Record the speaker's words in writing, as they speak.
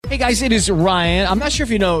Hey guys, it is Ryan. I'm not sure if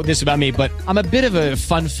you know this about me, but I'm a bit of a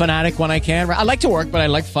fun fanatic when I can. I like to work, but I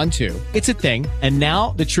like fun too. It's a thing. And now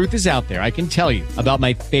the truth is out there. I can tell you about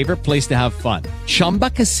my favorite place to have fun. Chumba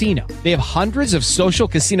Casino. They have hundreds of social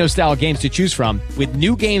casino style games to choose from with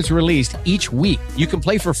new games released each week. You can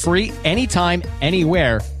play for free anytime,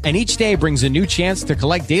 anywhere. And each day brings a new chance to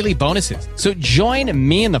collect daily bonuses. So join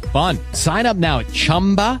me in the fun. Sign up now at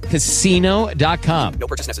ChumbaCasino.com. No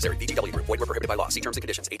purchase necessary. VGW Group. Void where prohibited by law. See terms and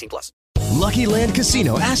conditions. 18+. Lucky Land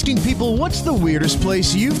Casino, asking people, what's the weirdest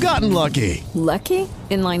place you've gotten lucky? Lucky?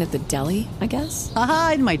 In line at the deli, I guess?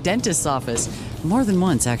 Aha, in my dentist's office. More than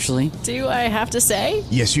once, actually. Do I have to say?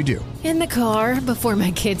 Yes, you do. In the car before my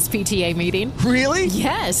kids' PTA meeting. Really?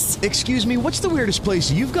 Yes. Excuse me, what's the weirdest place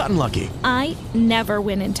you've gotten lucky? I never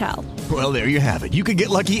win and tell. Well, there you have it. You can get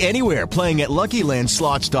lucky anywhere, playing at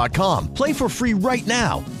LuckyLandSlots.com. Play for free right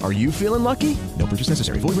now. Are you feeling lucky? No purchase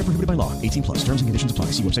necessary. Void where prohibited by law. 18+. Terms and conditions apply.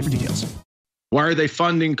 See website for details. Why are they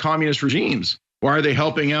funding communist regimes? Why are they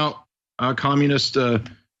helping out communists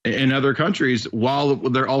in other countries while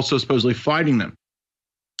they're also supposedly fighting them?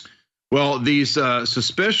 Well, these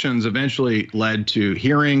suspicions eventually led to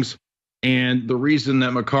hearings. And the reason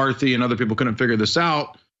that McCarthy and other people couldn't figure this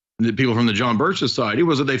out, the people from the John Birch Society,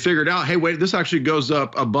 was that they figured out, hey, wait, this actually goes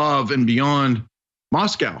up above and beyond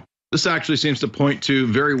Moscow. This actually seems to point to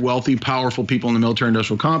very wealthy, powerful people in the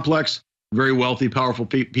military-industrial complex, very wealthy, powerful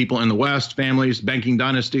people in the West, families, banking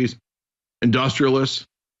dynasties, industrialists,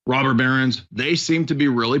 robber barons. They seem to be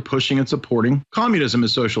really pushing and supporting communism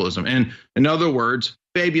as socialism. And in other words,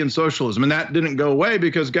 Fabian socialism. And that didn't go away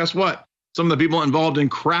because guess what? Some of the people involved in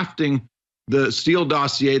crafting the Steele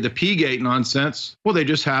dossier, the P-gate nonsense, well, they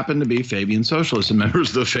just happen to be Fabian socialists and members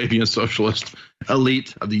of the Fabian socialist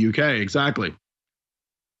elite of the UK. Exactly.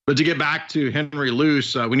 But to get back to Henry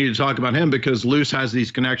Luce, we need to talk about him because Luce has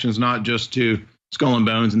these connections not just to Skull and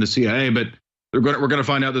Bones and the CIA, but we're going to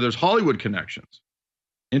find out that there's Hollywood connections.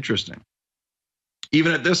 Interesting.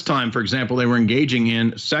 Even at this time, for example, they were engaging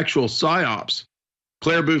in sexual psyops.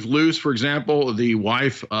 Claire Booth Luce, for example, the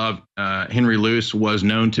wife of Henry Luce, was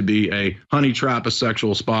known to be a honey trap, a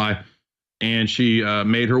sexual spy, and she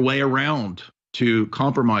made her way around to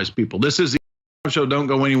compromise people. This is the show. Don't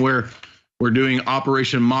go anywhere. We're doing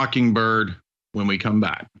Operation Mockingbird when we come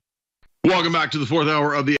back. Welcome back to the fourth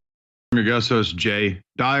hour of the. I'm your guest host, Jay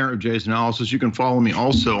Dyer of Jay's Analysis. You can follow me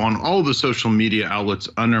also on all the social media outlets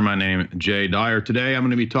under my name, Jay Dyer. Today, I'm going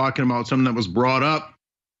to be talking about something that was brought up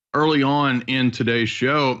early on in today's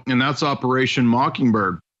show, and that's Operation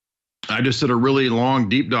Mockingbird. I just did a really long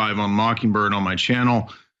deep dive on Mockingbird on my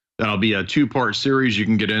channel. That'll be a two-part series. You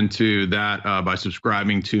can get into that by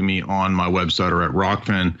subscribing to me on my website or at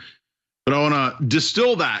Rockfin. But I want to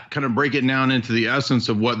distill that, kind of break it down into the essence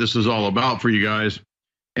of what this is all about for you guys.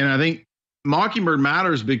 And I think Mockingbird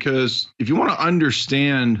matters because if you want to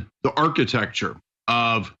understand the architecture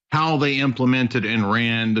of how they implemented and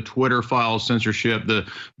ran the Twitter files, censorship, the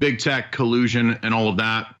big tech collusion, and all of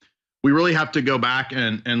that, we really have to go back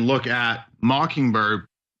and look at Mockingbird,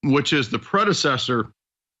 which is the predecessor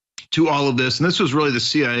to all of this. And this was really the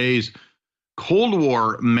CIA's Cold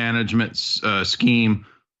War management scheme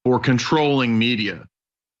for controlling media.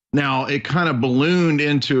 Now, it kind of ballooned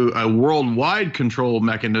into a worldwide control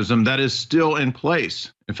mechanism that is still in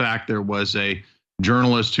place. In fact, there was a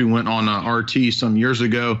journalist who went on RT some years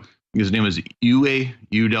ago. His name was Uwe,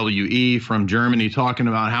 U-W-E, from Germany, talking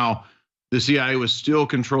about how the CIA was still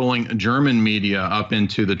controlling German media up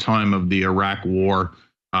into the time of the Iraq War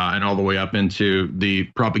and all the way up into the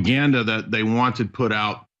propaganda that they wanted put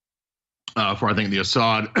out for, I think, the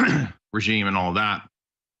Assad regime and all of that.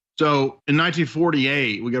 So in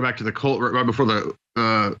 1948, we go back to the Cold, right before the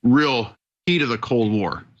real heat of the Cold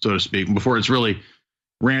War, so to speak, before it's really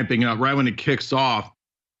ramping up. Right when it kicks off,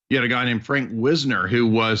 you had a guy named Frank Wisner who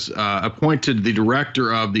was appointed the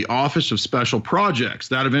director of the Office of Special Projects.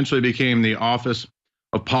 That eventually became the Office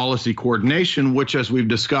of Policy Coordination, which, as we've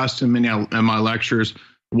discussed in many of my lectures,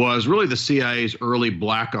 was really the CIA's early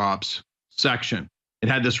Black Ops section. It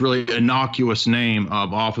had this really innocuous name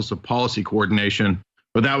of Office of Policy Coordination,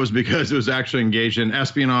 but that was because it was actually engaged in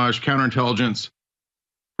espionage, counterintelligence,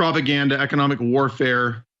 propaganda, economic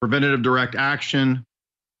warfare, preventative direct action,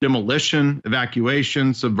 demolition,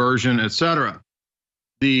 evacuation, subversion, etc.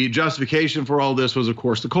 The justification for all this was, of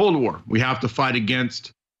course, the Cold War. We have to fight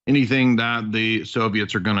against anything that the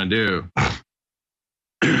Soviets are going to do.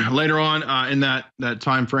 Later on in that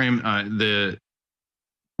time frame, the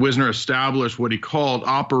Wisner established what he called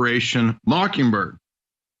Operation Mockingbird.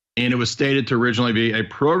 And it was stated to originally be a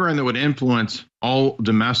program that would influence all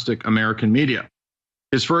domestic American media.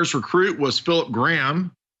 His first recruit was Philip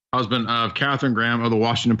Graham, husband of Katharine Graham of the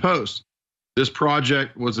Washington Post. This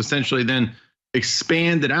project was essentially then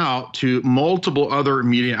expanded out to multiple other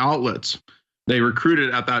media outlets. They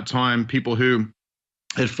recruited at that time people who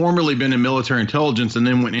had formerly been in military intelligence and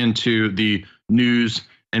then went into the news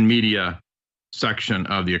and media section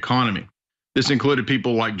of the economy. This included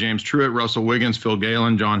people like James Truitt, Russell Wiggins, Phil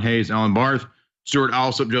Galen, John Hayes, Alan Barth, Stuart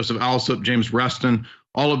Alsop, Joseph Alsop, James Reston.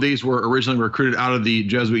 All of these were originally recruited out of the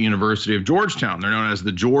Jesuit University of Georgetown. They're known as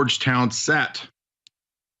the Georgetown Set.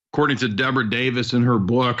 According to Deborah Davis in her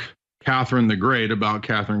book, Catherine the Great, about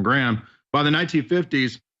Katharine Graham, by the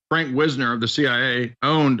 1950s, Frank Wisner of the CIA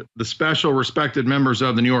owned the special respected members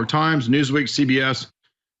of the New York Times, Newsweek, CBS,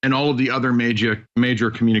 and all of the other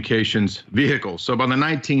major communications vehicles. So by the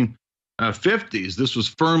 1950s, this was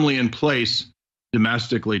firmly in place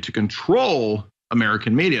domestically to control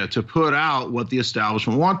American media, to put out what the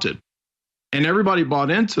establishment wanted. And everybody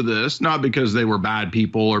bought into this, not because they were bad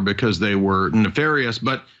people or because they were nefarious,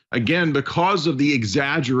 but again, because of the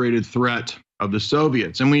exaggerated threat of the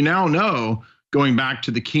Soviets. And we now know, going back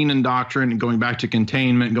to the Kennan Doctrine, going back to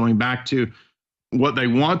containment, going back to what they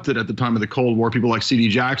wanted at the time of the Cold War, people like C.D.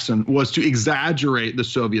 Jackson, was to exaggerate the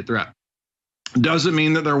Soviet threat. Doesn't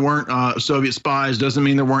mean that there weren't Soviet spies, doesn't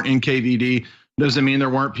mean there weren't NKVD, doesn't mean there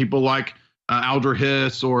weren't people like Alger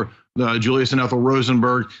Hiss or Julius and Ethel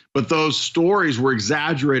Rosenberg, but those stories were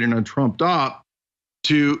exaggerated and trumped up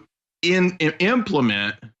to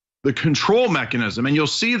implement the control mechanism. And you'll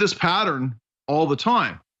see this pattern all the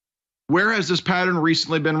time. Where has this pattern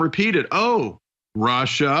recently been repeated? Oh,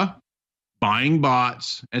 Russia buying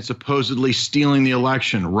bots and supposedly stealing the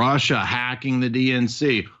election, Russia hacking the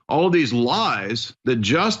DNC, all of these lies that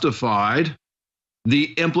justified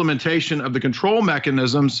the implementation of the control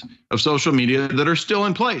mechanisms of social media that are still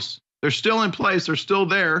in place. They're still in place. They're still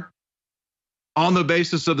there on the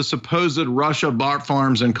basis of the supposed Russia bot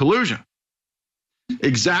farms and collusion.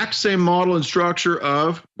 Exact same model and structure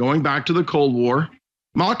of, going back to the Cold War,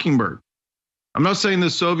 Mockingbird. I'm not saying the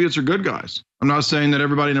Soviets are good guys. I'm not saying that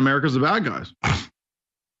everybody in America is the bad guys.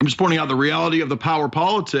 I'm just pointing out the reality of the power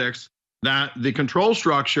politics, that the control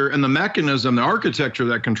structure and the mechanism, the architecture of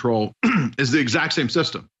that control is the exact same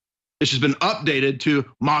system. It's just been updated to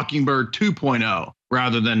Mockingbird 2.0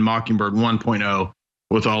 rather than Mockingbird 1.0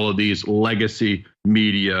 with all of these legacy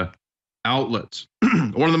media outlets.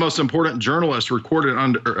 One of the most important journalists recruited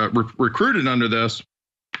under this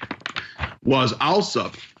was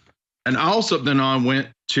Alsop. And Alsop then went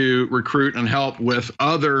to recruit and help with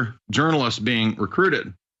other journalists being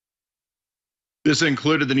recruited. This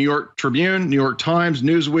included the New York Tribune, New York Times,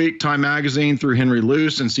 Newsweek, Time Magazine through Henry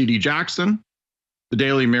Luce and C.D. Jackson, the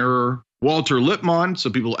Daily Mirror, Walter Lippmann, so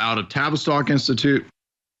people out of Tavistock Institute,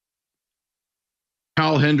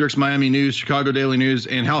 Hal Hendricks, Miami News, Chicago Daily News,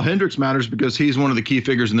 and Hal Hendricks matters because he's one of the key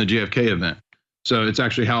figures in the JFK event. So it's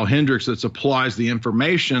actually Hal Hendricks that supplies the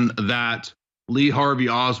information that Lee Harvey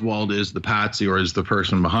Oswald is the patsy or is the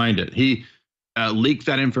person behind it. He leaked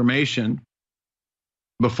that information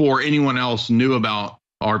before anyone else knew about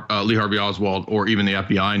Lee Harvey Oswald, or even the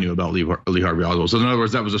FBI knew about Lee Harvey Oswald. So in other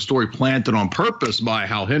words, that was a story planted on purpose by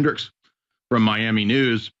Hal Hendricks from Miami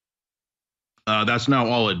News. That's now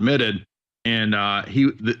all admitted. And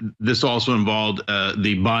this also involved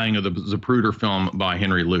the buying of the Zapruder film by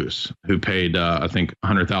Henry Luce, who paid, I think,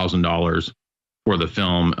 $100,000 for the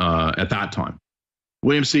film at that time.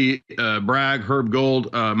 William C. Bragg, Herb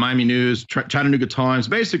Gold, Miami News, Chattanooga Times,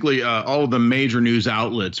 basically all of the major news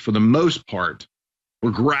outlets, for the most part, were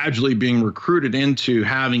gradually being recruited into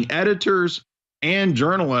having editors and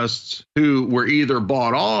journalists who were either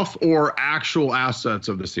bought off or actual assets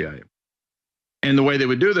of the CIA. And the way they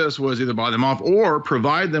would do this was either buy them off or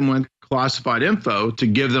provide them with classified info to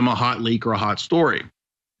give them a hot leak or a hot story.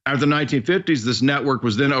 After the 1950s, this network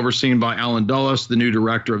was then overseen by Allen Dulles, the new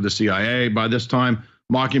director of the CIA. By this time,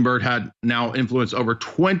 Mockingbird had now influenced over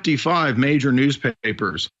 25 major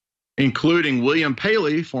newspapers, including William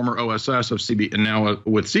Paley, former OSS of CBS, and now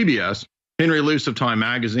with CBS, Henry Luce of Time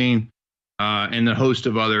Magazine, and a host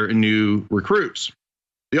of other new recruits.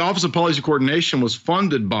 The Office of Policy Coordination was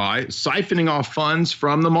funded by siphoning off funds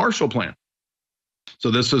from the Marshall Plan. So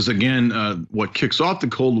this is, again, what kicks off the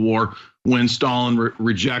Cold War when Stalin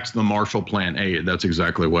rejects the Marshall Plan aid. That's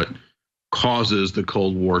exactly what causes the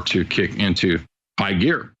Cold War to kick into high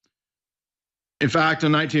gear. In fact,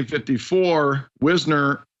 in 1954,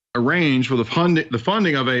 Wisner arranged for the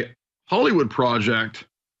funding of a Hollywood project,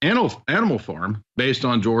 Animal Farm, based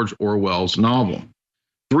on George Orwell's novel.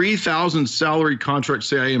 3,000 salaried contract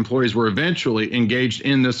CIA employees were eventually engaged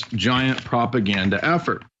in this giant propaganda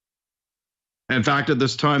effort. In fact, at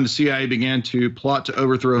this time, the CIA began to plot to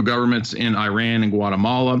overthrow governments in Iran and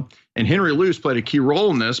Guatemala. And Henry Luce played a key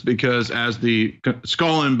role in this because as the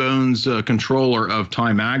Skull and Bones controller of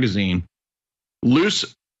Time magazine,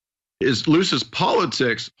 Luce's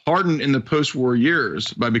politics hardened in the post-war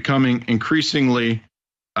years by becoming increasingly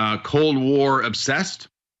Cold War obsessed.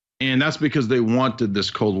 And that's because they wanted this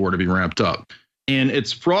Cold War to be ramped up. And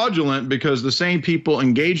it's fraudulent because the same people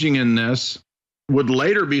engaging in this would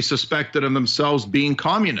later be suspected of themselves being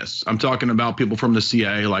communists. I'm talking about people from the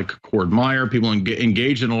CIA like Cord Meyer, people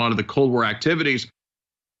engaged in a lot of the Cold War activities.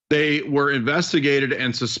 They were investigated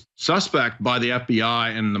and suspect by the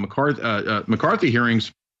FBI and the McCarthy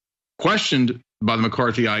hearings, questioned by the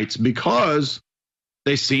McCarthyites because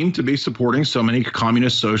they seem to be supporting so many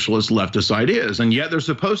communist, socialist, leftist ideas. And yet they're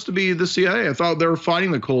supposed to be the CIA. I thought they were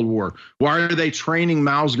fighting the Cold War. Why are they training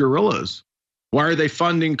Mao's guerrillas? Why are they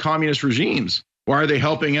funding communist regimes? Why are they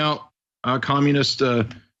helping out communists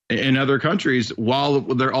in other countries while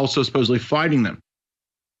they're also supposedly fighting them?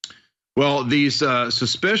 Well, these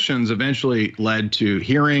suspicions eventually led to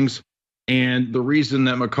hearings. And the reason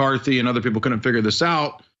that McCarthy and other people couldn't figure this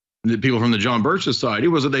out, the people from the John Birch Society,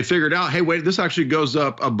 was that they figured out, hey, wait, this actually goes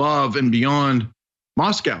up above and beyond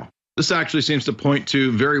Moscow. This actually seems to point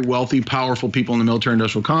to very wealthy, powerful people in the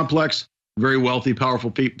military-industrial complex, very wealthy,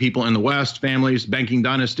 powerful people in the West, families, banking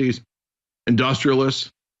dynasties,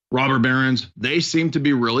 industrialists, robber barons. They seem to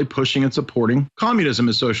be really pushing and supporting communism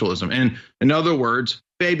and socialism. And in other words,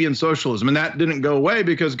 Fabian socialism. And that didn't go away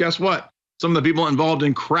because guess what? Some of the people involved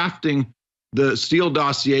in crafting the Steele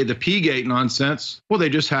dossier, the P-Gate nonsense, well, they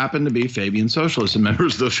just happen to be Fabian socialists and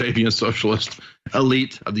members of the Fabian socialist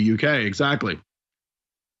elite of the UK. Exactly.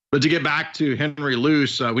 But to get back to Henry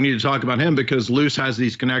Luce, we need to talk about him because Luce has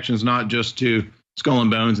these connections not just to Skull and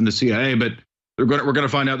Bones and the CIA, but we're going to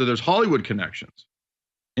find out that there's Hollywood connections.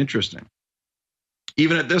 Interesting.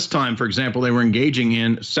 Even at this time, for example, they were engaging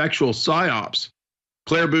in sexual psyops.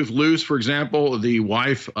 Claire Booth Luce, for example, the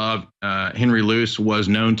wife of Henry Luce, was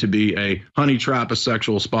known to be a honey trap, a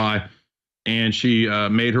sexual spy, and she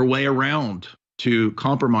made her way around to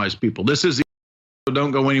compromise people. This is the don't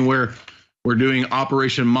go anywhere. We're doing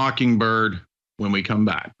Operation Mockingbird when we come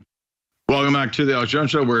back. Welcome back to the Alex Jones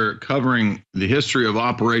Show. We're covering the history of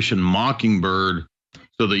Operation Mockingbird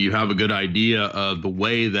so that you have a good idea of the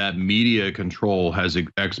way that media control has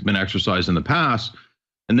been exercised in the past.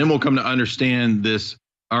 And then we'll come to understand this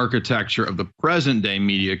architecture of the present day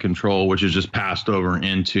media control, which has just passed over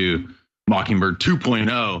into Mockingbird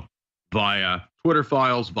 2.0 via Twitter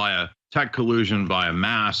files, via tech collusion, via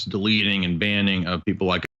mass deleting and banning of people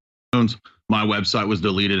like Jones. My website was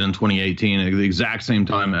deleted in 2018 at the exact same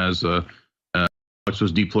time as which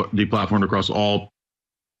was deplatformed across all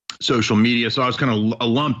social media. So I was kind of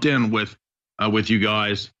lumped in with you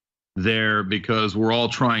guys there because we're all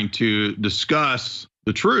trying to discuss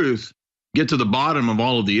the truth, get to the bottom of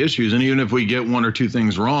all of the issues. And even if we get one or two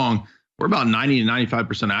things wrong, we're about 90 to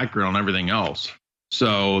 95% accurate on everything else.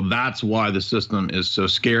 So that's why the system is so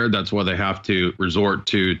scared. That's why they have to resort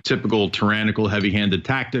to typical tyrannical, heavy-handed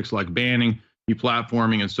tactics like banning,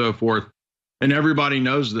 deplatforming, and so forth. And everybody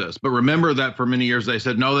knows this. But remember that for many years they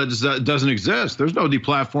said, no, that doesn't exist. There's no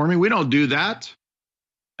deplatforming. We don't do that.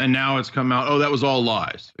 And now it's come out, oh, that was all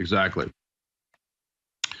lies. Exactly.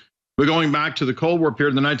 But going back to the Cold War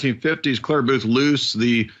period in the 1950s, Claire Booth Luce,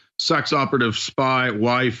 the sex operative spy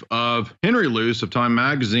wife of Henry Luce of Time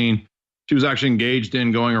magazine, she was actually engaged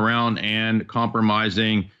in going around and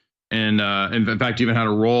compromising and in fact even had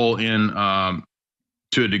a role in,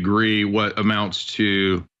 to a degree, what amounts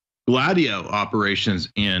to Gladio operations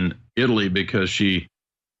in Italy because she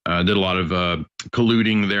did a lot of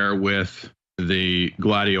colluding there with the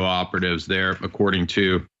Gladio operatives there, according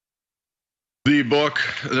to the book.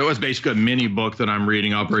 That was basically a mini book that I'm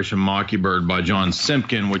reading, Operation Mockingbird by John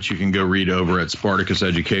Simpkin, which you can go read over at Spartacus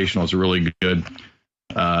Educational. It's a really good,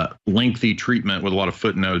 lengthy treatment with a lot of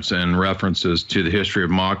footnotes and references to the history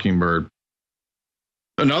of Mockingbird.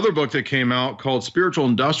 Another book that came out called Spiritual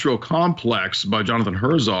Industrial Complex by Jonathan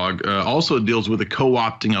Herzog also deals with the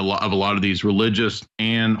co-opting of a lot of these religious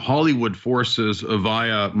and Hollywood forces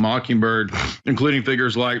via Mockingbird, including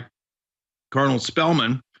figures like Cardinal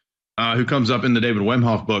Spellman, who comes up in the David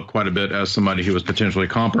Wemhoff book quite a bit as somebody who was potentially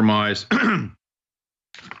compromised. And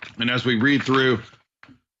as we read through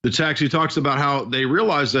the text, he talks about how they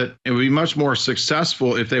realized that it would be much more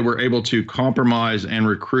successful if they were able to compromise and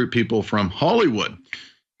recruit people from Hollywood,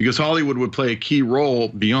 because Hollywood would play a key role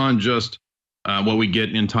beyond just what we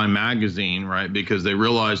get in Time magazine, right? Because they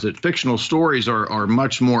realized that fictional stories are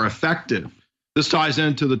much more effective This ties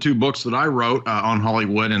into the two books that I wrote on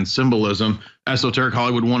Hollywood and symbolism, Esoteric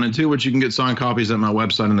Hollywood 1 and 2, which you can get signed copies at my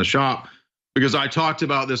website in the shop, because I talked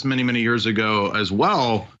about this many, many years ago as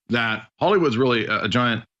well, that Hollywood's really a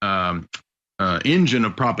giant engine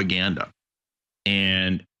of propaganda.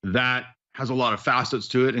 And that has a lot of facets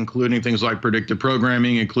to it, including things like predictive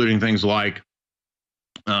programming, including things like,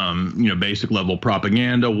 basic level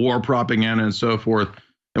propaganda, war propaganda, and so forth.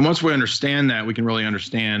 And once we understand that, we can really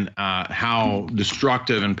understand how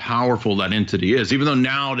destructive and powerful that entity is. Even though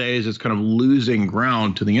nowadays it's kind of losing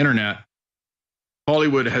ground to the internet,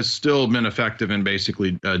 Hollywood has still been effective in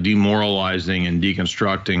basically demoralizing and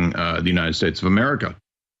deconstructing the United States of America.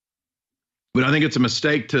 But I think it's a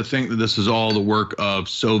mistake to think that this is all the work of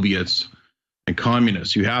Soviets and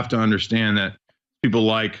communists. You have to understand that people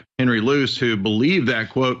like Henry Luce, who believed that,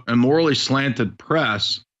 quote, a morally slanted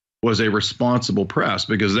press was a responsible press,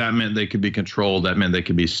 because that meant they could be controlled, that meant they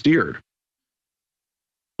could be steered.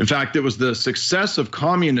 In fact, it was the success of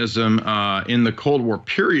communism in the Cold War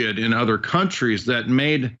period in other countries that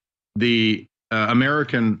made the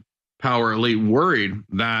American power elite worried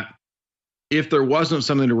that if there wasn't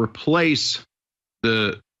something to replace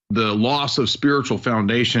the loss of spiritual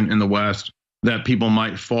foundation in the West, that people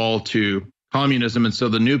might fall to communism. And so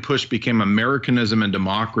the new push became Americanism and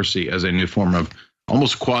democracy as a new form of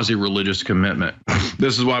almost quasi-religious commitment.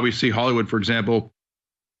 This is why we see Hollywood, for example,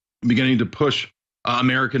 beginning to push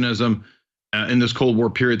Americanism in this Cold War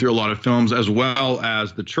period through a lot of films, as well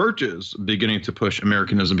as the churches beginning to push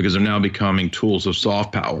Americanism, because they're now becoming tools of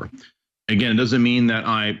soft power. Again, it doesn't mean that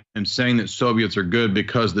I am saying that Soviets are good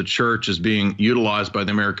because the church is being utilized by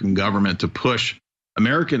the American government to push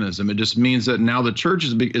Americanism. It just means that now the church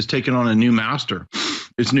is taking on a new master.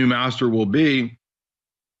 Its new master will be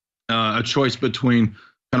a choice between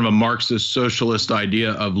kind of a Marxist socialist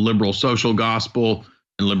idea of liberal social gospel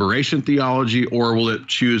and liberation theology, or will it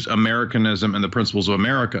choose Americanism and the principles of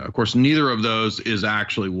America? Of course, neither of those is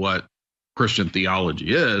actually what Christian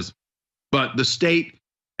theology is, but the state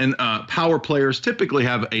and power players typically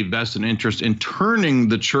have a vested interest in turning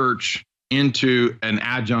the church into an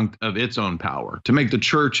adjunct of its own power, to make the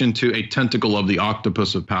church into a tentacle of the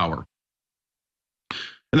octopus of power.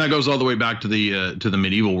 And that goes all the way back to the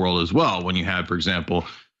medieval world as well, when you had, for example,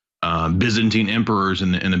 Byzantine emperors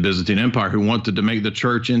in the Byzantine Empire who wanted to make the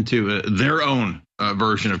church into their own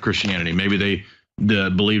version of Christianity. Maybe they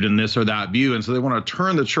believed in this or that view, and so they want to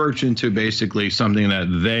turn the church into basically something that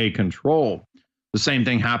they control. The same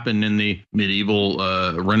thing happened in the medieval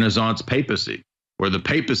Renaissance papacy, where the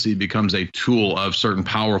papacy becomes a tool of certain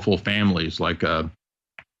powerful families like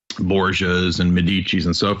Borgias and Medici's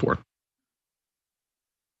and so forth.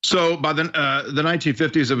 So by the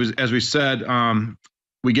 1950s, as we said,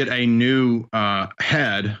 we get a new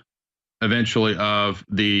head eventually of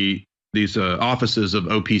these offices of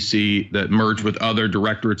OPC that merge with other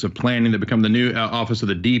directorates of planning that become the new office of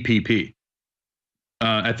the DPP.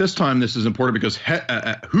 At this time, this is important because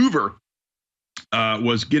Hoover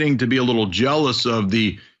was getting to be a little jealous of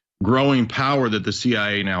the growing power that the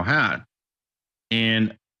CIA now had.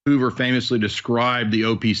 And Hoover famously described the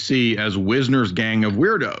OPC as Wisner's gang of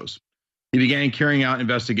weirdos. He began carrying out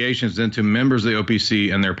investigations into members of the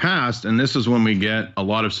OPC and their past, and this is when we get a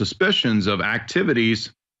lot of suspicions of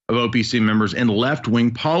activities of OPC members in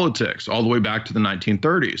left-wing politics, all the way back to the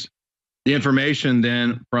 1930s. The information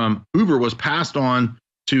then from Hoover was passed on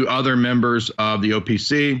to other members of the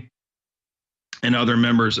OPC and other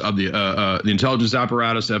members of the intelligence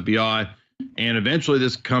apparatus, FBI, and eventually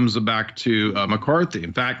this comes back to McCarthy.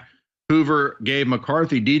 In fact, Hoover gave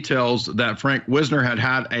McCarthy details that Frank Wisner had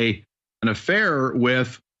an affair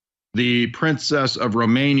with the Princess of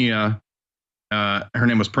Romania. Her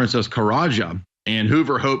name was Princess Karaja, and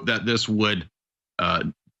Hoover hoped that this would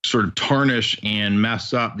sort of tarnish and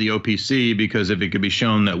mess up the OPC, because if it could be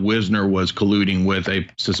shown that Wisner was colluding with a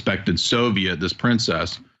suspected Soviet, this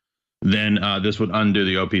princess, then this would undo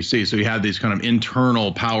the OPC. So you had these kind of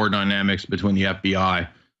internal power dynamics between the FBI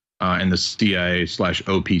and the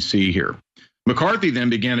CIA/OPC here. McCarthy then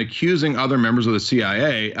began accusing other members of the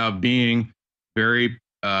CIA of being very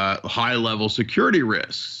high-level security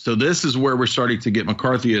risks. So this is where we're starting to get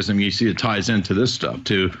McCarthyism. You see it ties into this stuff,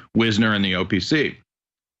 to Wisner and the OPC.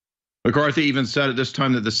 McCarthy even said at this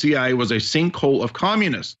time that the CIA was a sinkhole of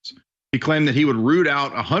communists. He claimed that he would root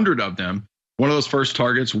out 100 of them. One of those first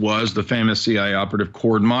targets was the famous CIA operative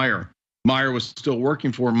Cord Meyer. Meyer was still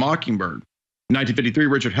working for Mockingbird. In 1953,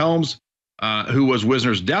 Richard Helms, who was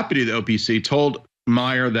Wisner's deputy at the OPC, told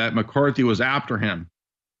Meyer that McCarthy was after him.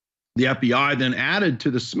 The FBI then added to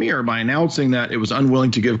the smear by announcing that it was unwilling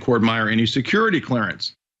to give Cord Meyer any security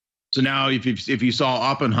clearance. So now if you saw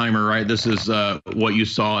Oppenheimer, right, this is what you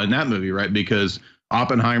saw in that movie, right? Because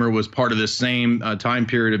Oppenheimer was part of the same time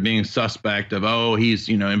period of being suspect of, oh, he's,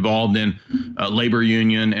 involved in labor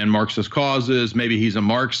union and Marxist causes. Maybe he's a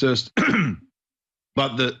Marxist.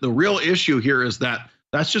 But the real issue here is that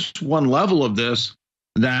that's just one level of this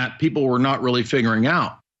that people were not really figuring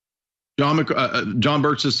out. John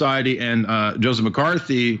Birch Society and Joseph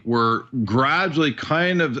McCarthy were gradually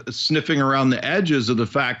kind of sniffing around the edges of the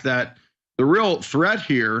fact that the real threat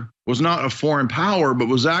here was not a foreign power, but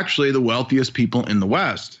was actually the wealthiest people in the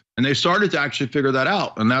West. And they started to actually figure that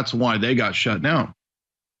out. And that's why they got shut down.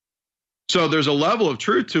 So there's a level of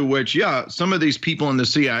truth to which, yeah, some of these people in the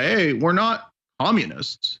CIA were not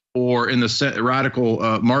communists or in the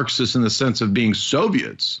radical Marxists in the sense of being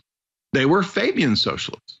Soviets. They were Fabian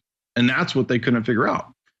socialists. And that's what they couldn't figure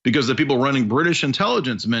out, because the people running British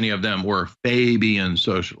intelligence, many of them were Fabian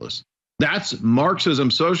socialists. That's Marxism,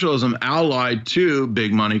 socialism allied to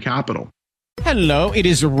big money capital. Hello, it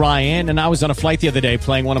is Ryan, and I was on a flight the other day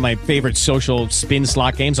playing one of my favorite social spin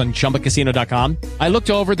slot games on ChumbaCasino.com. I looked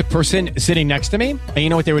over at the person sitting next to me, and you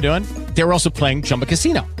know what they were doing? They were also playing Chumba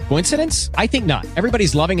Casino. Coincidence? I think not.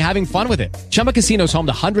 Everybody's loving having fun with it. Chumba Casino is home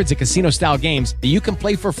to hundreds of casino-style games that you can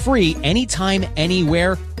play for free anytime,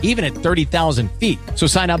 anywhere, even at 30,000 feet. So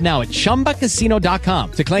sign up now at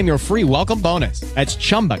ChumbaCasino.com to claim your free welcome bonus. That's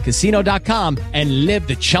ChumbaCasino.com and live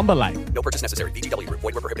the Chumba life. No purchase necessary. VGW Group.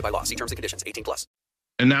 Void where prohibited by law. See terms and conditions. 18+.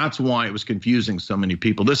 And that's why it was confusing so many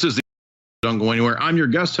people. This is the Don't Go Anywhere. I'm your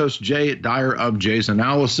guest host, Jay Dyer of Jay's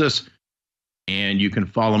Analysis, and you can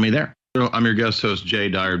follow me there. I'm your guest host, Jay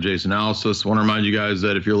Dyer of Jay's Analysis. I want to remind you guys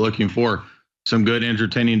that if you're looking for some good,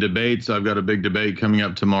 entertaining debates, I've got a big debate coming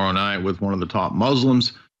up tomorrow night with one of the top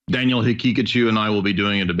Muslims. Daniel Hikikachu and I will be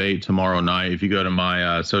doing a debate tomorrow night. If you go to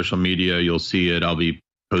my social media, you'll see it. I'll be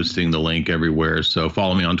posting the link everywhere. So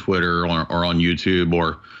follow me on Twitter or on YouTube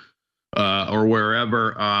or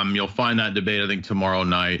wherever. You'll find that debate, I think, tomorrow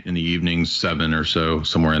night in the evening, 7 or so,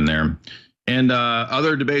 somewhere in there. And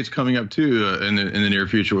other debates coming up, too, in the near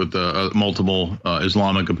future with multiple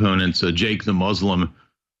Islamic opponents. Jake the Muslim,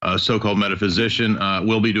 so-called metaphysician,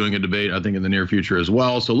 will be doing a debate, I think, in the near future as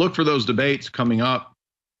well. So look for those debates coming up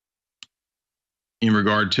in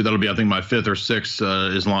regard to, that'll be, I think, my 5th or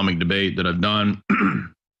 6th Islamic debate that I've done.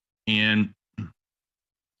 And I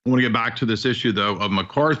want to get back to this issue, though, of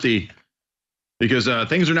McCarthy, because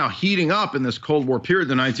things are now heating up in this Cold War period,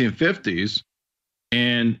 the 1950s.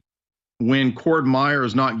 And when Cord Meyer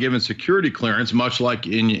is not given security clearance, much like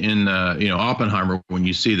in Oppenheimer, when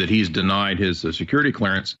you see that he's denied his security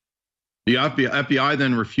clearance, the FBI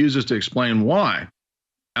then refuses to explain why.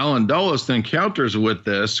 Alan Dulles then counters with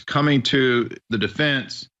this, coming to the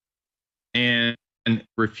defense and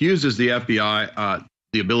refuses the FBI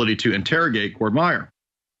the ability to interrogate Cord Meyer.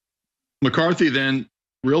 McCarthy then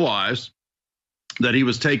realized that he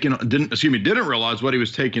was didn't realize what he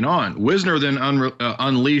was taking on. Wisner then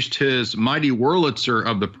unleashed his mighty Wurlitzer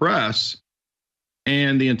of the press,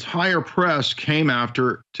 and the entire press came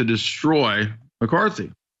after to destroy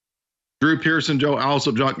McCarthy. Drew Pearson, Joe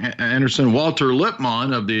Alsop, Jock Anderson, Walter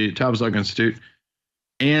Lippmann of the Tavistock Institute,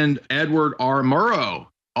 and Edward R. Murrow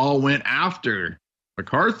all went after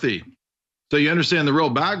McCarthy. So you understand the real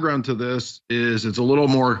background to this is it's a little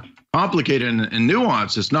more complicated and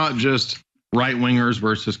nuanced. It's not just right-wingers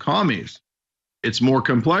versus commies. It's more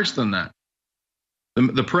complex than that.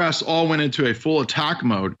 The press all went into a full attack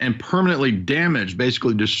mode and permanently damaged,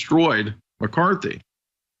 basically destroyed McCarthy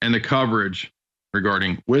and the coverage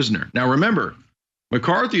regarding Wisner. Now remember,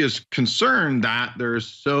 McCarthy is concerned that there's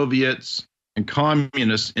Soviets and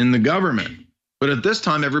communists in the government. But at this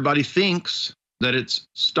time, everybody thinks that it's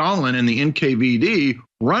Stalin and the NKVD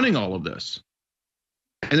running all of this.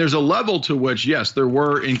 And there's a level to which, yes, there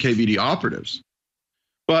were NKVD operatives.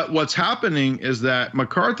 But what's happening is that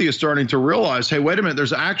McCarthy is starting to realize, hey, wait a minute,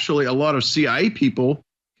 there's actually a lot of CIA people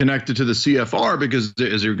connected to the CFR because,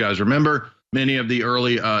 as you guys remember, many of the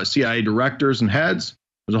early CIA directors and heads,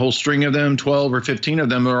 there's a whole string of them, 12 or 15 of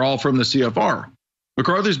them are all from the CFR.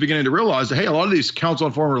 McCarthy's beginning to realize that, hey, a lot of these Council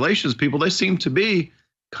on Foreign Relations people, they seem to be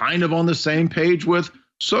kind of on the same page with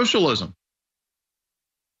socialism.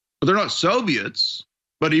 But they're not Soviets.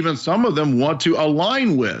 But even some of them want to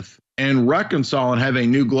align with and reconcile and have a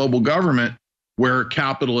new global government where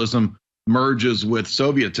capitalism merges with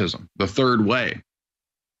Sovietism, the third way.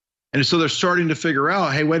 And so they're starting to figure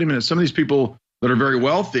out, hey, wait a minute, some of these people that are very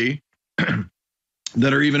wealthy,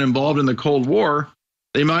 that are even involved in the Cold War,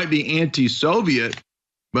 they might be anti-Soviet,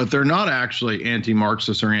 but they're not actually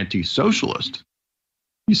anti-Marxist or anti-socialist.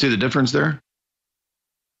 You see the difference there?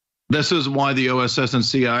 This is why the OSS and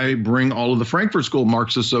CIA bring all of the Frankfurt School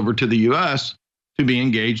Marxists over to the U.S. to be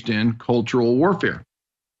engaged in cultural warfare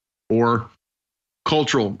or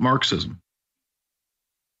cultural Marxism.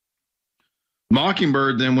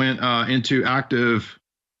 Mockingbird then went into active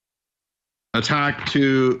attack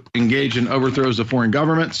to engage in overthrows of foreign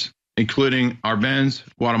governments, including Arbenz,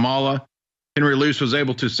 Guatemala. Henry Luce was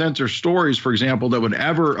able to censor stories, for example, that would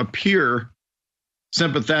ever appear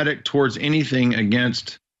sympathetic towards anything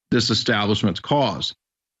against this establishment's cause.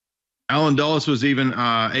 Alan Dulles was even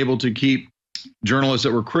able to keep journalists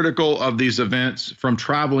that were critical of these events from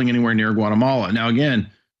traveling anywhere near Guatemala. Now, again,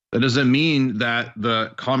 that doesn't mean that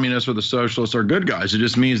the communists or the socialists are good guys. It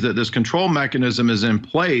just means that this control mechanism is in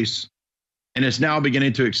place, and it's now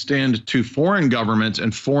beginning to extend to foreign governments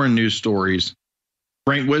and foreign news stories.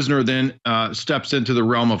 Frank Wisner then steps into the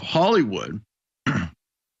realm of Hollywood.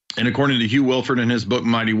 And according to Hugh Wilford in his book,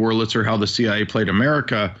 Mighty Wurlitzer, How the CIA Played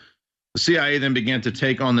America, the CIA then began to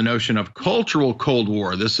take on the notion of cultural Cold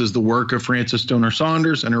War. This is the work of Frances Stoner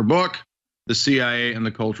Saunders in her book, The CIA and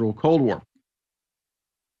the Cultural Cold War.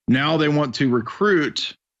 Now they want to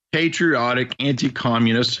recruit patriotic,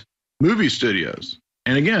 anti-communist movie studios.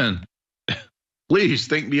 And again, please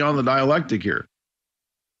think beyond the dialectic here.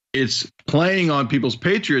 It's playing on people's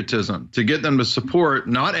patriotism to get them to support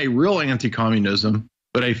not a real anti-communism,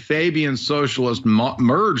 but a Fabian socialist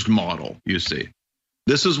merged model, you see.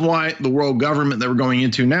 This is why the world government that we're going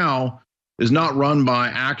into now is not run by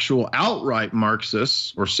actual outright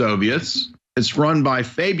Marxists or Soviets. It's run by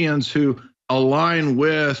Fabians who align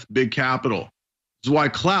with big capital. This is why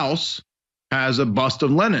Klaus has a bust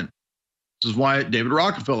of Lenin. This is why David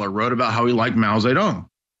Rockefeller wrote about how he liked Mao Zedong.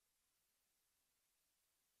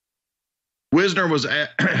 Wisner was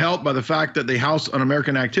helped by the fact that the House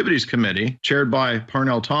Un-American Activities Committee, chaired by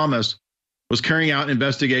Parnell Thomas, was carrying out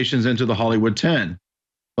investigations into the Hollywood 10.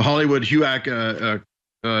 The Hollywood HUAC,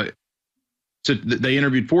 they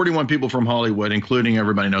interviewed 41 people from Hollywood, including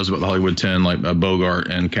everybody knows about the Hollywood 10, like Bogart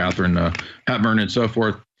and Catherine Hepburn and so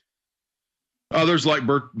forth. Others like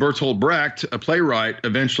Bertolt Brecht, a playwright,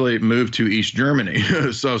 eventually moved to East Germany.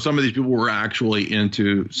 So some of these people were actually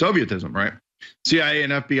into Sovietism, right? CIA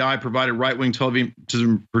and FBI provided right-wing television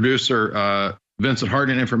producer Vincent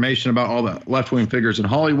Hardin information about all the left-wing figures in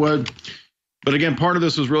Hollywood. But again, part of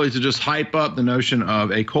this was really to just hype up the notion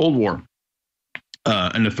of a Cold War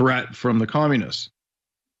and the threat from the communists.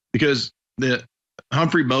 Because the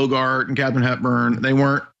Humphrey Bogart and Catherine Hepburn,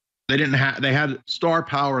 they had star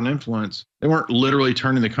power and influence. They weren't literally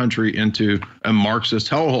turning the country into a Marxist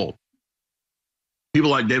hellhole.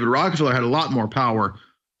 People like David Rockefeller had a lot more power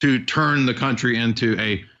to turn the country into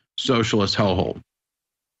a socialist hellhole.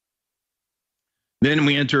 Then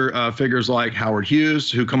we enter figures like Howard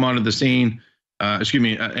Hughes, who come onto the scene. Howard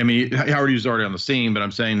Hughes is already on the scene, but I'm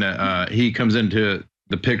saying that he comes into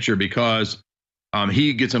the picture because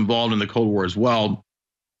he gets involved in the Cold War as well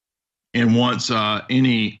and wants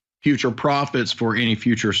any future profits for any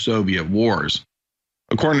future Soviet wars.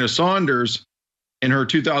 According to Saunders, in her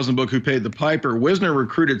 2000 book, Who Paid the Piper, Wisner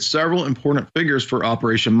recruited several important figures for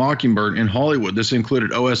Operation Mockingbird in Hollywood. This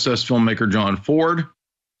included OSS filmmaker John Ford,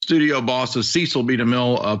 studio bosses Cecil B.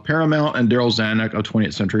 DeMille of Paramount, and Daryl Zanuck of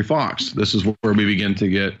 20th Century Fox. This is where we begin to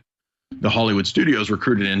get the Hollywood studios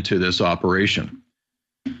recruited into this operation.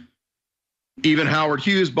 Even Howard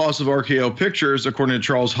Hughes, boss of RKO Pictures, according to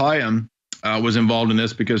Charles Hyam, was involved in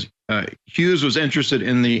this because Hughes was interested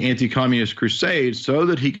in the anti-communist crusade so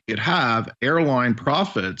that he could have airline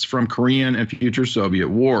profits from Korean and future Soviet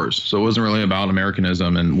wars. So it wasn't really about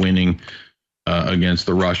Americanism and winning against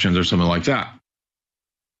the Russians or something like that.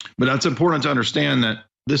 But that's important to understand that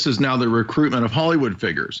this is now the recruitment of Hollywood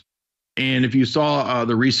figures. And if you saw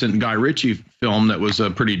the recent Guy Ritchie film that was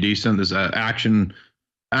pretty decent, this action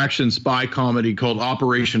spy comedy called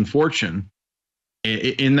Operation Fortune.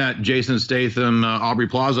 In that Jason Statham, Aubrey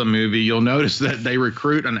Plaza movie, you'll notice that they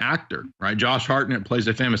recruit an actor, right? Josh Hartnett plays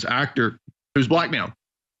a famous actor who's blackmailed.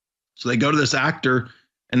 So they go to this actor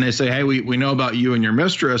and they say, hey, we know about you and your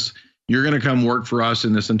mistress. You're going to come work for us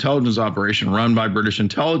in this intelligence operation run by British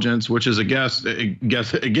intelligence, which is a guess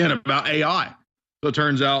again about AI. So it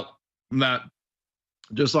turns out that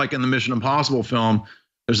just like in the Mission Impossible film,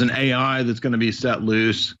 there's an AI that's going to be set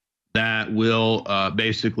loose that will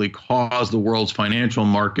basically cause the world's financial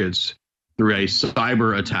markets through a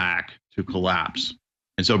cyber attack to collapse.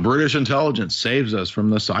 And so British intelligence saves us from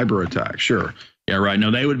the cyber attack. Sure. Yeah, right. No,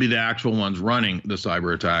 they would be the actual ones running the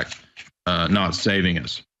cyber attack, not saving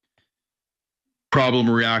us. Problem,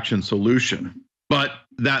 reaction, solution. But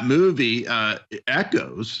that movie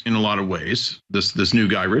echoes in a lot of ways, this new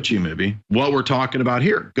Guy Ritchie movie, what we're talking about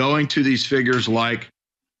here, going to these figures like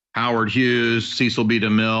Howard Hughes, Cecil B.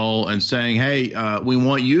 DeMille, and saying, hey, we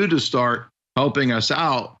want you to start helping us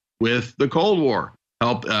out with the Cold War.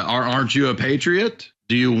 Aren't you a patriot?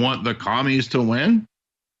 Do you want the commies to win?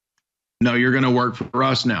 No, you're going to work for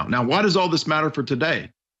us now. Now, why does all this matter for today?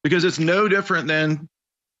 Because it's no different than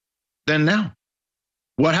now.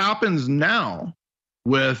 What happens now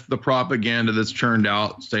with the propaganda that's churned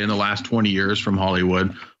out, say, in the last 20 years from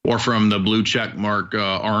Hollywood or from the blue check mark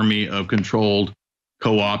army of controlled,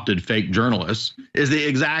 co-opted fake journalists is the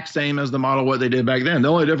exact same as the model what they did back then.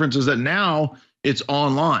 The only difference is that now it's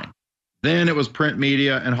online. Then it was print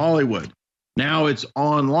media and Hollywood. Now it's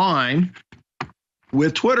online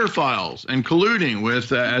with Twitter files and colluding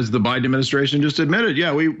with, as the Biden administration just admitted,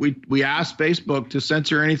 yeah, we asked Facebook to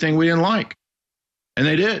censor anything we didn't like. And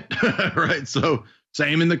they did, right? So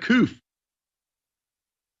same in the COOF.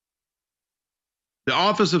 The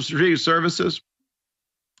Office of Strategic Services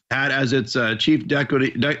had as its chief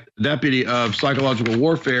deputy of psychological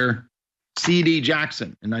warfare, C.D.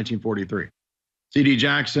 Jackson in 1943. C.D.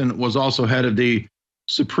 Jackson was also head of the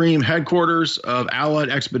Supreme Headquarters of Allied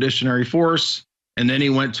Expeditionary Force, and then he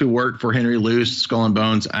went to work for Henry Luce, Skull and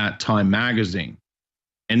Bones at Time Magazine.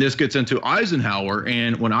 And this gets into Eisenhower,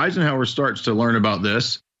 and when Eisenhower starts to learn about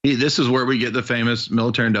this, this is where we get the famous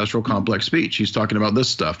military-industrial complex speech. He's talking about this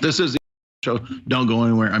stuff. This is the show. Don't go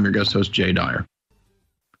anywhere. I'm your guest host, Jay Dyer.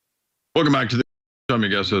 Welcome back to the show. I'm your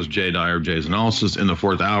guest host, Jay Dyer, Jay's Analysis. In the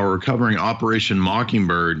fourth hour, covering Operation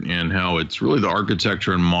Mockingbird and how it's really the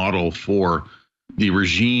architecture and model for the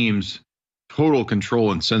regime's total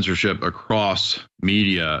control and censorship across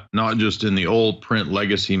media, not just in the old print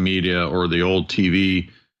legacy media or the old TV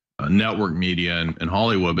network media in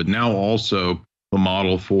Hollywood, but now also the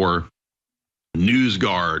model for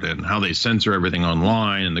NewsGuard and how they censor everything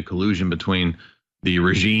online and the collusion between the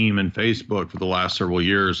regime and Facebook for the last several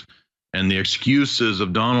years, and the excuses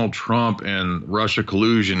of Donald Trump and Russia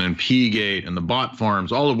collusion and P-Gate and the bot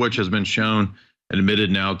farms, all of which has been shown and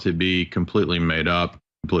admitted now to be completely made up,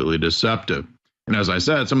 completely deceptive. And as I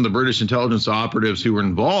said, some of the British intelligence operatives who were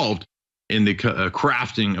involved in the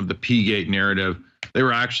crafting of the P-Gate narrative,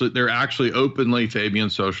 they're actually openly Fabian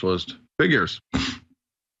socialist figures.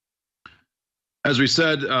 As we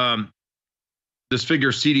said, this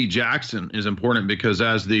figure, C.D. Jackson, is important because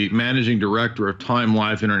as the managing director of Time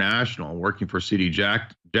Life International, working for C.D.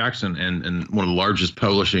 Jackson and one of the largest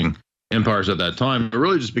publishing empires at that time, it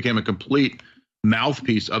really just became a complete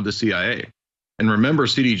mouthpiece of the CIA. And remember,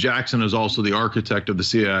 C.D. Jackson is also the architect of the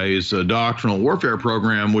CIA's doctrinal warfare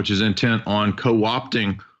program, which is intent on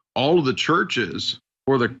co-opting all of the churches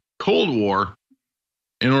for the Cold War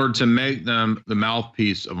in order to make them the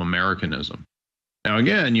mouthpiece of Americanism. Now,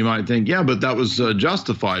 again, you might think, yeah, but that was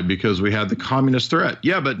justified because we had the communist threat.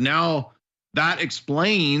 Yeah, but now that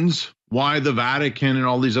explains why the Vatican and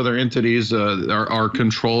all these other entities are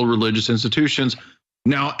controlled religious institutions,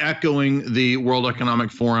 now echoing the World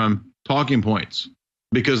Economic Forum talking points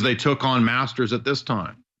because they took on masters at this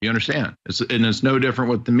time. You understand? It's no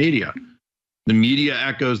different with the media. The media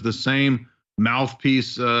echoes the same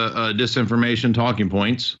mouthpiece disinformation talking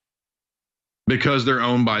points because they're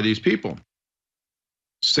owned by these people.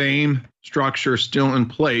 Same structure still in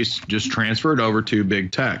place, just transferred over to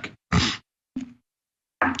big tech.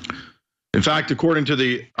 In fact, according to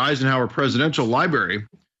the Eisenhower Presidential Library,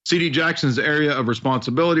 C.D. Jackson's area of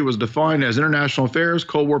responsibility was defined as international affairs,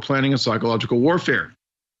 Cold War planning, and psychological warfare.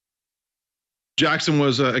 Jackson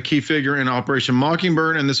was a key figure in Operation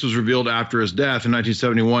Mockingbird, and this was revealed after his death. In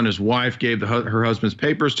 1971, his wife gave her husband's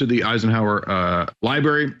papers to the Eisenhower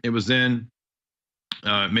Library. It was then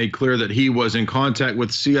made clear that he was in contact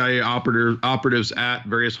with CIA operatives at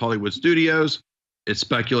various Hollywood studios. It's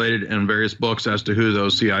speculated in various books as to who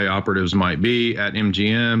those CIA operatives might be at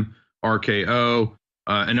MGM, RKO,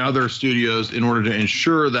 and other studios in order to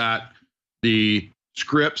ensure that the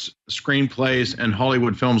scripts, screenplays, and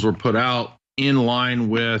Hollywood films were put out in line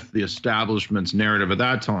with the establishment's narrative at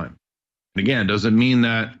that time. And again, doesn't mean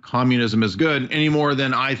that communism is good any more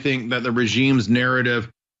than I think that the regime's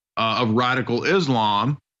narrative of radical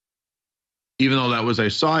Islam, even though that was a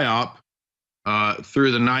psyop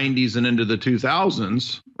through the 90s and into the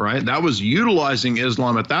 2000s, right? That was utilizing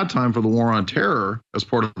Islam at that time for the war on terror as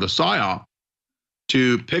part of the psyop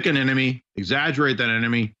to pick an enemy, exaggerate that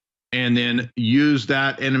enemy, and then use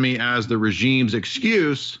that enemy as the regime's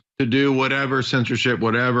excuse to do whatever censorship,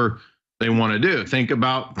 whatever they want to do. Think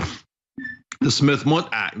about the Smith-Mundt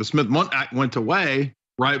Act. The Smith-Mundt Act went away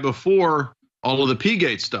right before all of the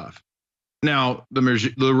P-Gate stuff. Now, the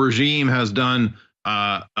regime has done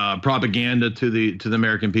propaganda to the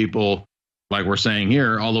American people, like we're saying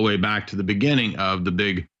here, all the way back to the beginning of the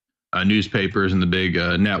big newspapers and the big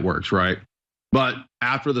networks, right? But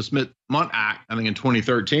after the Smith-Mundt Act, I think in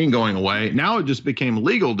 2013 going away, now it just became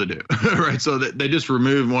legal to do, right? So that they just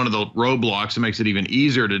removed one of the roadblocks. It makes it even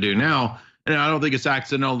easier to do now. And I don't think it's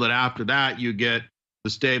accidental that after that you get the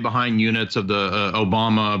stay-behind units of the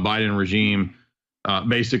Obama-Biden regime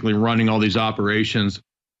basically running all these operations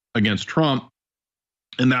against Trump.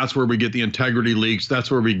 And that's where we get the integrity leaks. That's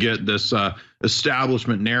where we get this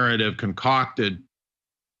establishment narrative concocted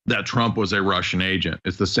that Trump was a Russian agent.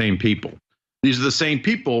 It's the same people. These are the same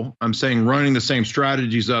people, I'm saying, running the same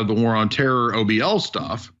strategies of the war on terror, OBL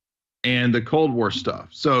stuff, and the Cold War stuff.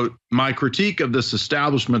 So my critique of this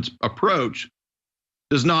establishment's approach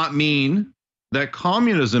does not mean that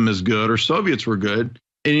communism is good or Soviets were good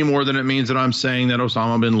any more than it means that I'm saying that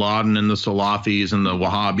Osama bin Laden and the Salafis and the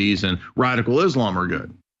Wahhabis and radical Islam are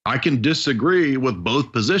good. I can disagree with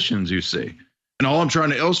both positions, you see. And all I'm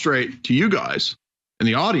trying to illustrate to you guys and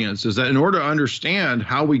the audience is that in order to understand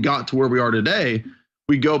how we got to where we are today,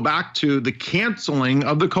 we go back to the canceling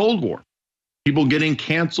of the Cold War, people getting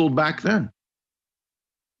canceled back then.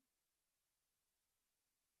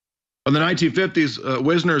 In the 1950s,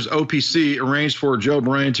 Wisner's OPC arranged for Joe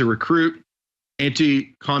Brain to recruit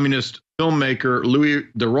anti-communist filmmaker Louis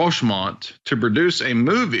de Rochemont to produce a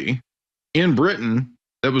movie in Britain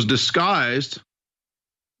that was disguised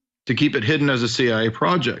to keep it hidden as a CIA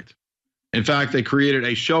project. In fact, they created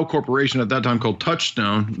a shell corporation at that time called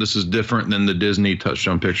Touchstone. This is different than the Disney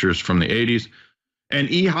Touchstone pictures from the 80s. And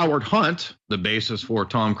E. Howard Hunt, the basis for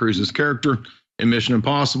Tom Cruise's character in Mission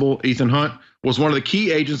Impossible, Ethan Hunt, was one of the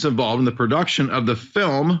key agents involved in the production of the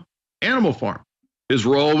film Animal Farm. His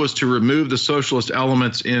role was to remove the socialist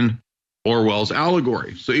elements in Orwell's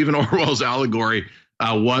allegory. So even Orwell's allegory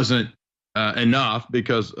wasn't enough,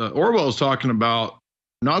 because Orwell is talking about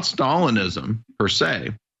not Stalinism per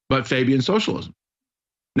se, but Fabian socialism.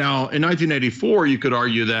 Now, in 1984, you could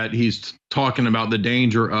argue that he's talking about the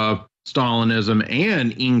danger of Stalinism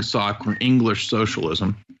and Ingsoc, or English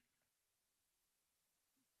socialism.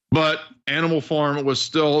 But Animal Farm was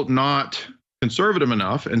still not conservative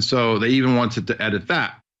enough, and so they even wanted to edit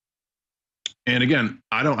that. And again,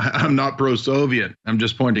 I'm not pro-Soviet. I'm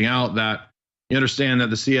just pointing out that you understand that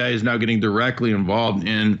the CIA is now getting directly involved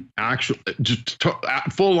in actual, just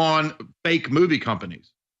full-on fake movie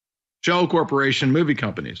companies, shell corporation movie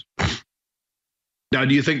companies. Now,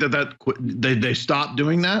 do you think that they stopped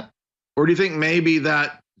doing that, or do you think maybe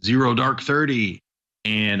that Zero Dark 30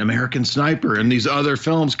 and American Sniper and these other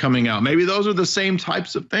films coming out, maybe those are the same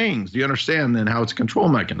types of things? Do you understand then how it's a control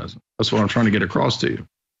mechanism? That's what I'm trying to get across to you.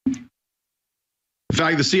 In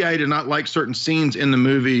fact, the CIA did not like certain scenes in the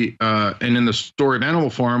movie and in the story of Animal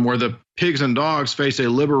Farm where the pigs and dogs face a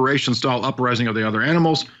liberation-style uprising of the other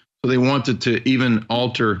animals, so they wanted to even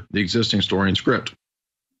alter the existing story and script.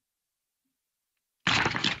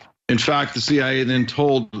 In fact, the CIA then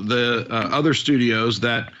told the other studios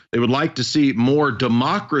that they would like to see more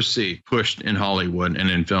democracy pushed in Hollywood and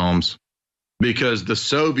in films, because the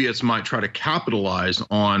Soviets might try to capitalize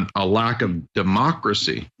on a lack of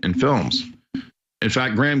democracy in films. In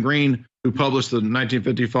fact, Graham Greene, who published the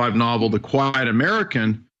 1955 novel The Quiet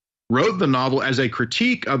American, wrote the novel as a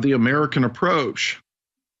critique of the American approach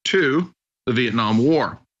to the Vietnam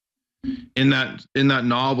War. In that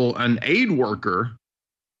novel, an aid worker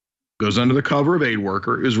goes under the cover of aid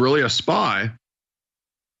worker, is really a spy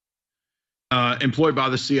employed by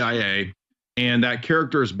the CIA, and that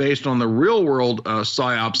character is based on the real-world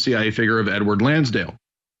PSYOP CIA figure of Edward Lansdale.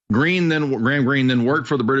 Graham Greene then worked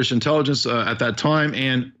for the British intelligence at that time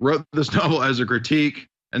and wrote this novel as a critique.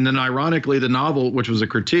 And then, ironically, the novel, which was a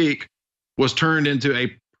critique, was turned into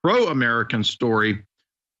a pro-American story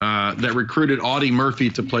that recruited Audie Murphy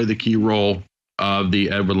to play the key role of the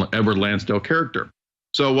Edward Lansdale character.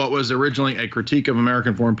 So what was originally a critique of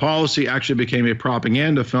American foreign policy actually became a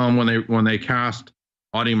propaganda film when they cast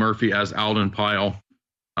Audie Murphy as Alden Pyle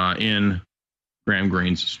in Graham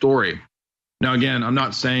Greene's story. Now, again, I'm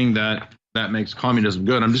not saying that makes communism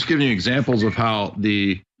good. I'm just giving you examples of how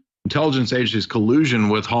the intelligence agency's collusion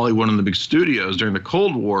with Hollywood and the big studios during the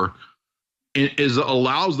Cold War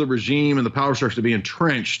allows the regime and the power structure to be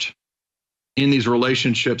entrenched in these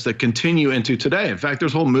relationships that continue into today. In fact,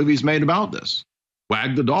 there's whole movies made about this.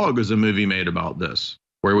 Wag the Dog is a movie made about this,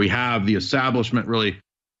 where we have the establishment really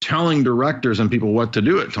telling directors and people what to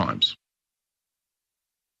do at times.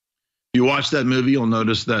 If you watch that movie, you'll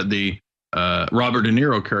notice that the Robert De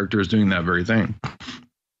Niro character is doing that very thing.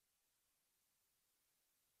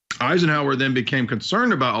 Eisenhower then became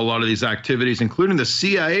concerned about a lot of these activities, including the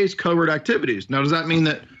CIA's covert activities. Now, does that mean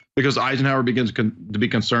that because Eisenhower begins to be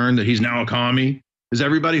concerned that he's now a commie, Is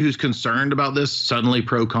everybody who's concerned about this suddenly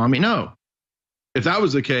pro-commie? No. If that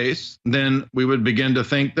was the case, then we would begin to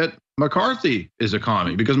think that McCarthy is a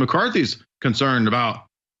commie, because McCarthy's concerned about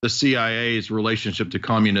the CIA's relationship to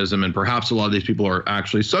communism, and perhaps a lot of these people are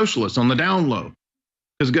actually socialists on the down low.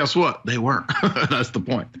 Because guess what? They were. That's the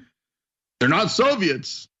point. They're not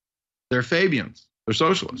Soviets. They're Fabians. They're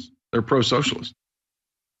socialists. They're pro-socialist.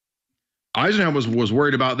 Eisenhower was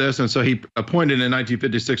worried about this, and so he appointed in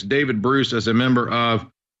 1956 David Bruce as a member of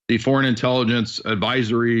the Foreign Intelligence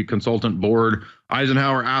Advisory Consultant Board.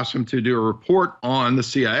 Eisenhower asked him to do a report on the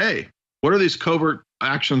CIA. What are these covert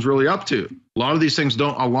actions really up to? A lot of these things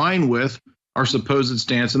don't align with our supposed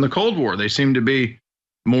stance in the Cold War. They seem to be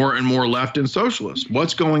more and more left and socialist.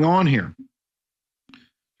 What's going on here?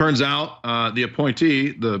 Turns out the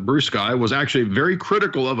appointee, the Bruce guy, was actually very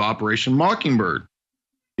critical of Operation Mockingbird.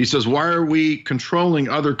 He says, why are we controlling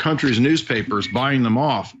other countries' newspapers, buying them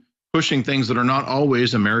off, pushing things that are not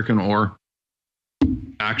always American or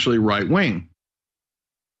actually right-wing?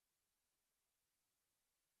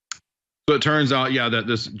 So it turns out, that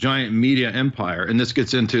this giant media empire, and this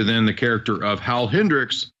gets into then the character of Hal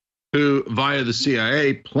Hendricks, who via the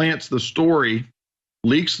CIA plants the story,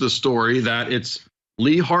 leaks the story that it's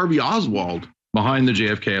Lee Harvey Oswald behind the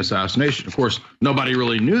JFK assassination. Of course, nobody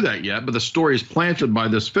really knew that yet, but the story is planted by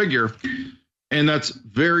this figure. And that's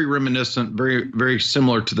very reminiscent, very, very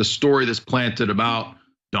similar to the story that's planted about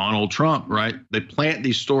Donald Trump, right? They plant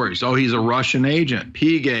these stories. Oh, he's a Russian agent,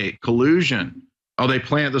 P-gate, collusion. Oh, they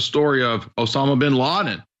plant the story of Osama bin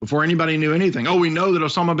Laden before anybody knew anything. Oh, we know that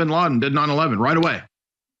Osama bin Laden did 9/11 right away.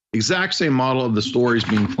 Exact same model of the stories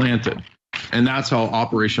being planted. And that's how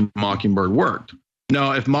Operation Mockingbird worked.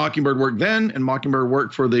 Now, if Mockingbird worked then and Mockingbird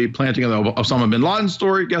worked for the planting of the Osama bin Laden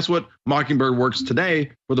story, guess what? Mockingbird works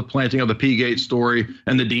today for the planting of the P-gate story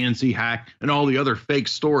and the DNC hack and all the other fake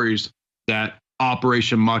stories that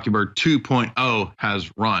Operation Mockingbird 2.0 has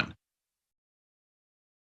run.